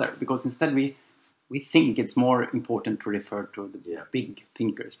each other, because instead we think it's more important to refer to the big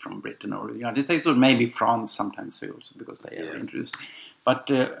thinkers from Britain or the United States, or maybe France sometimes also, because they are introduced. But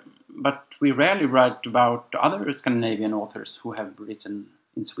we rarely write about other Scandinavian authors who have written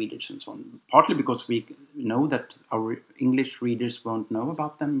in Swedish and so on, partly because we know that our English readers won't know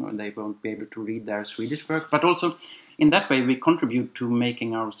about them, or they won't be able to read their Swedish work, but also in that way we contribute to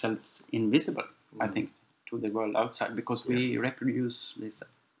making ourselves invisible, I think, to the world outside, because we reproduce this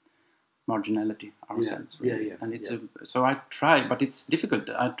marginality ourselves. And it's so I try, but it's difficult.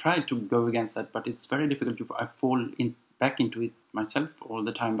 I try to go against that, but it's very difficult. I fall back into it myself all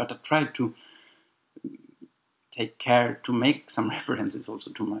the time, but I try to take care to make some references also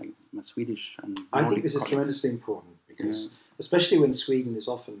to my Swedish and I think this is tremendously important, because especially when Sweden is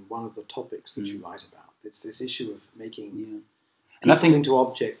often one of the topics that you write about. It's this issue of making people into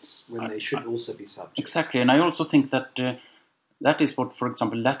objects when they should also be subjects. Exactly, and I also think that that is what, for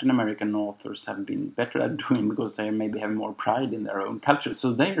example, Latin American authors have been better at doing, because they maybe have more pride in their own culture.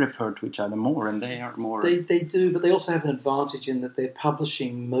 So they refer to each other more, and they are more... They do, but they also have an advantage in that they're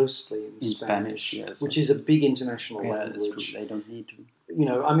publishing mostly in Spanish, which is a big international language. That's true. They don't need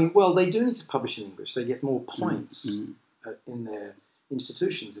to. They do need to publish in English. They get more points in their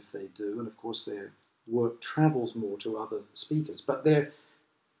institutions if they do, and of course their work travels more to other speakers. But they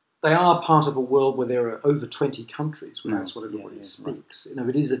are part of a world where there are over 20 countries where that's what everybody speaks. Right.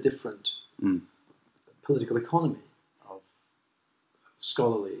 It is a different political economy of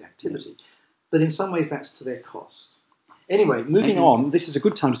scholarly activity. But in some ways that's to their cost. Anyway, moving on, this is a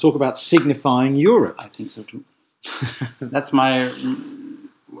good time to talk about signifying Europe. I think so too. That's my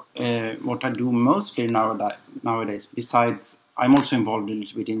what I do mostly nowadays. Besides, I'm also involved a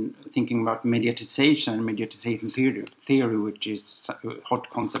little bit in thinking about mediatization and mediatization theory, which is a hot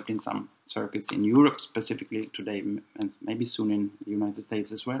concept in some circuits in Europe specifically today, and maybe soon in the United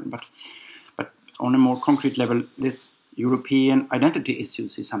States as well. But on a more concrete level, this European identity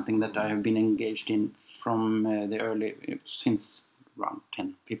issues is something that I have been engaged in from since around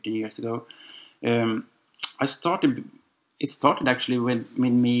 10, 15 years ago. It started actually with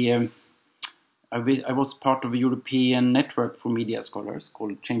me. I was part of a European network for media scholars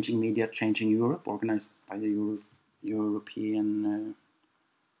called Changing Media, Changing Europe, organized by the European,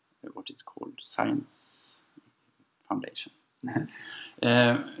 what it's called, Science Foundation.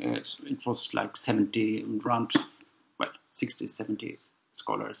 It was like 60, 70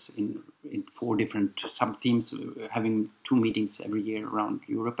 scholars in 4 different sub-themes, having 2 meetings every year around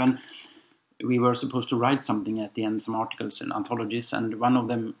Europe. And we were supposed to write something at the end, some articles and anthologies, and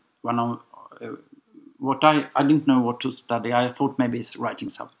what I didn't know what to study. I thought maybe it's writing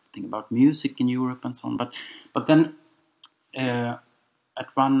something about music in Europe and so on. But then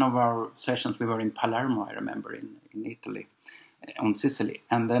at one of our sessions we were in Palermo, I remember, in Italy, on Sicily,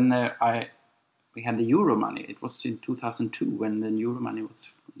 and then we had the Euro money. It was in 2002 when the Euro money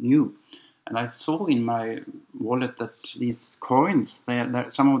was new. And I saw in my wallet that these coins,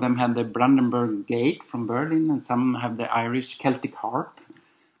 some of them had the Brandenburg Gate from Berlin, and some have the Irish Celtic harp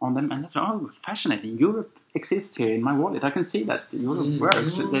on them. And I thought, fascinating. Europe exists here in my wallet. I can see that Europe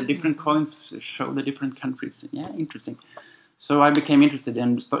works. The different coins show the different countries. Yeah, interesting. So I became interested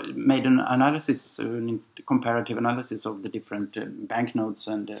and made an analysis, comparative analysis of the different banknotes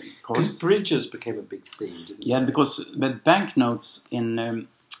and coins. Because bridges became a big theme, didn't Yeah, they? because the banknotes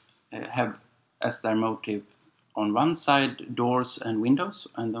have as their motive on one side doors and windows,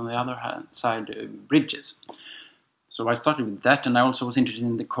 and on the other side bridges. So I started with that, and I also was interested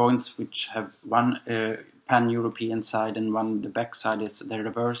in the coins, which have one pan-European side, and one the back side is the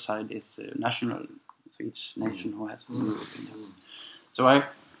reverse side is national. So each nation who has the European terms. So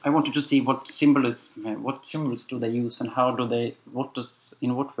I wanted to see what symbols do they use, and how do they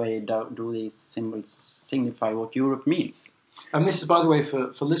in what way do these symbols signify what Europe means. And this is, by the way,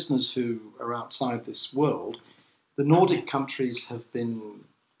 for listeners who are outside this world, the Nordic countries have been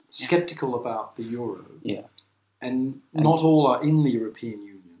sceptical about the euro. Yeah. And not all are in the European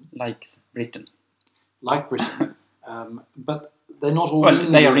Union. Like Britain. But they're not all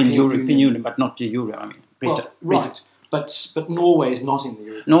in they are in the European Union, but not the euro, I mean. Britain. Well, right. But Norway is not in the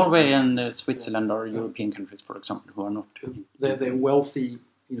European Norway Union. and Switzerland are European countries, for example, who are not. They're wealthy,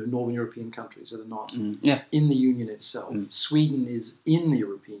 Northern European countries that are not in the Union itself. Sweden is in the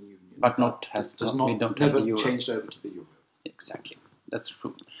European Union, but never changed over to the euro. Exactly, that's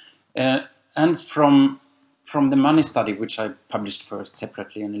true. And from the money study, which I published first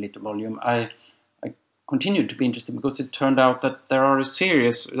separately in a little volume, I continued to be interested because it turned out that there are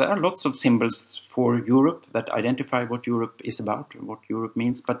lots of symbols for Europe that identify what Europe is about, what Europe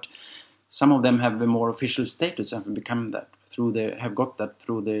means, but some of them have a more official status and have got that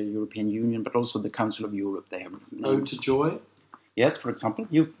through the European Union, but also the Council of Europe. They have Ode to Joy? Yes, for example.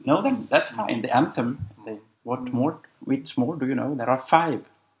 You know them, that's fine. The anthem. Which more do you know? There are 5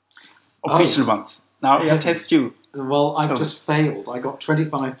 official ones. Now I test you. Well, I've just failed. I got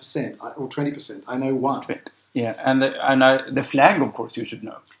 25% or 20%. I know one. Yeah, and the flag, of course, you should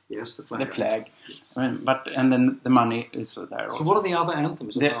know. Yes, the flag. The flag. Yes. And then the money is there also. So what are the other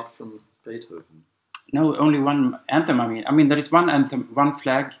anthems apart from Beethoven? No, only one anthem. I mean, there is one anthem, one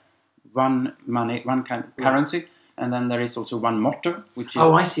flag, one money, one kind of currency. And then there is also one motto, which is...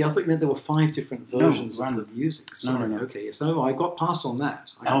 Oh, I see. I thought you meant there were 5 different versions of the music. Sorry. No. Okay, yes. No, I got passed on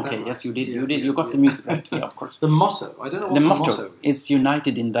that. Yes, you did. You got the music right. Yeah, of course. The motto. I don't know what the motto is. It's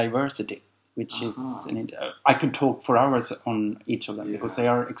United in Diversity, which is... I could talk for hours on each of them because they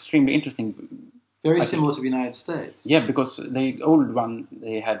are extremely interesting. Very similar to the United States. Yeah, because the old one,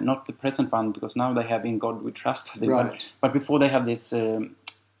 they had not the present one, because now they have In God We Trust. Right. But before they have this...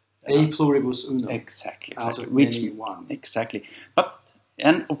 A pluribus unum. Exactly. Out of many one. Exactly.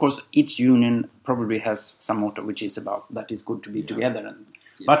 And of course, each union probably has some motto which is about that it's good to be together.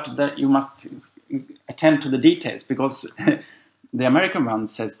 But that you must attend to the details, because the American one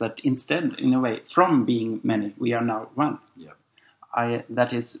says that instead, in a way, from being many, we are now one. Yeah.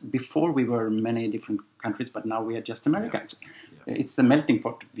 That is, before we were many different countries, but now we are just Americans. Yeah. It's the melting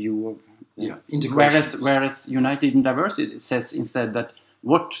pot view of integration. Whereas United in Diversity says instead that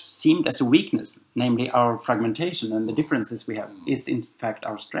what seemed as a weakness, namely our fragmentation and the differences we have, is in fact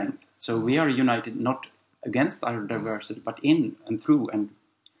our strength. So we are united not against our diversity, but in and through, and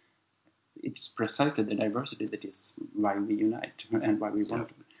it's precisely the diversity that is why we unite and why we want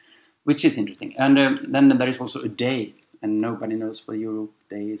to, which is interesting. And then there is also a day, and nobody knows what Europe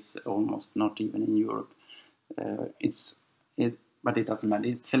Day is, almost not even in Europe. But it doesn't matter.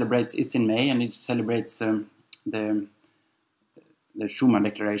 It's in May, and it celebrates the Schuman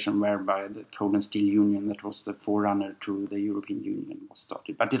Declaration, whereby the Coal and Steel Union, that was the forerunner to the European Union, was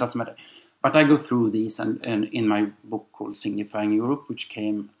started. But it doesn't matter. But I go through these, and in my book called Signifying Europe, which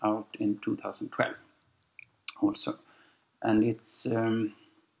came out in 2012 also. And it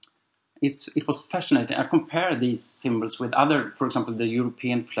was fascinating. I compare these symbols with other, for example, the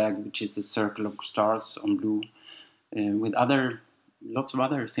European flag, which is a circle of stars on blue, with lots of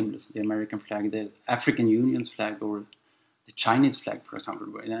other symbols, the American flag, the African Union's flag, or the Chinese flag, for example,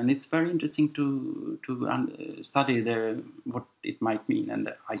 and it's very interesting to study what it might mean.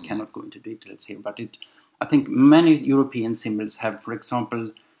 And I cannot go into details here, but I think many European symbols have, for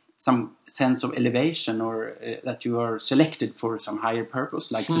example, some sense of elevation, or that you are selected for some higher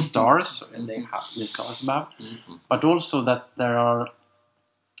purpose, like the stars, and they have the stars above. But also that there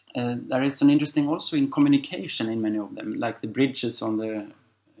is an interesting also in communication in many of them, like the bridges on the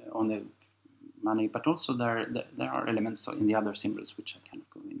money, but also there are elements in the other symbols which I cannot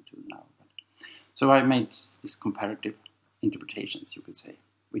go into now. So I made these comparative interpretations, you could say,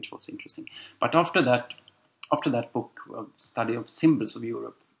 which was interesting. But after that book of study of symbols of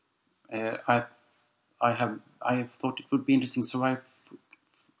Europe, I have thought it would be interesting. So I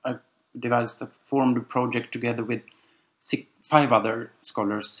formed a project together with 5 other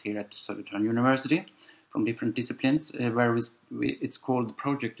scholars here at Södertörn University, from different disciplines, where it's called the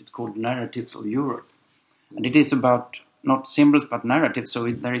project. It's called Narratives of Europe, and it is about not symbols but narratives.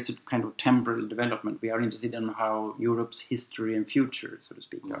 So there is a kind of temporal development. We are interested in how Europe's history and future, so to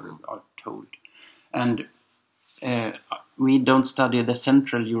speak, are told, and we don't study the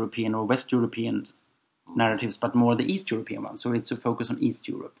Central European or West European narratives, but more the East European ones. So it's a focus on East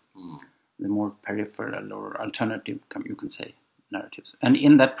Europe, the more peripheral or alternative, you can say, narratives. And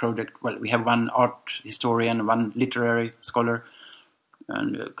in that project, well, we have one art historian, one literary scholar,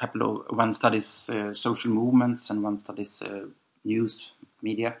 and one studies social movements, and one studies news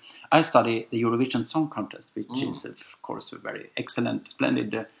media. I study the Eurovision Song Contest, which is, of course, a very excellent,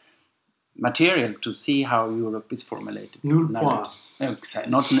 splendid material to see how Europe is formulated.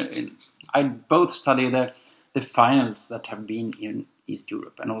 I both study the finals that have been in East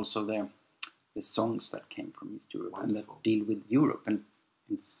Europe, and also the songs that came from East Europe. Wonderful. And that deal with Europe and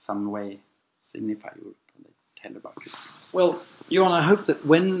in some way signify Europe, and they tell about it. Well, Johan, I hope that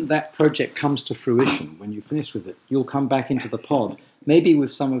when that project comes to fruition, when you finish with it, you'll come back into the pod, maybe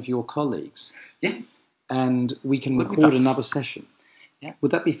with some of your colleagues. Yeah. And we can record another session. Yeah.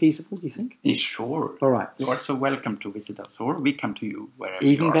 Would that be feasible, do you think? Yeah, sure. All right. You're also welcome to visit us, or we come to you wherever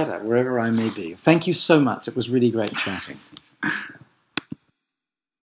Even you are. better, wherever I may be. Thank you so much. It was really great chatting.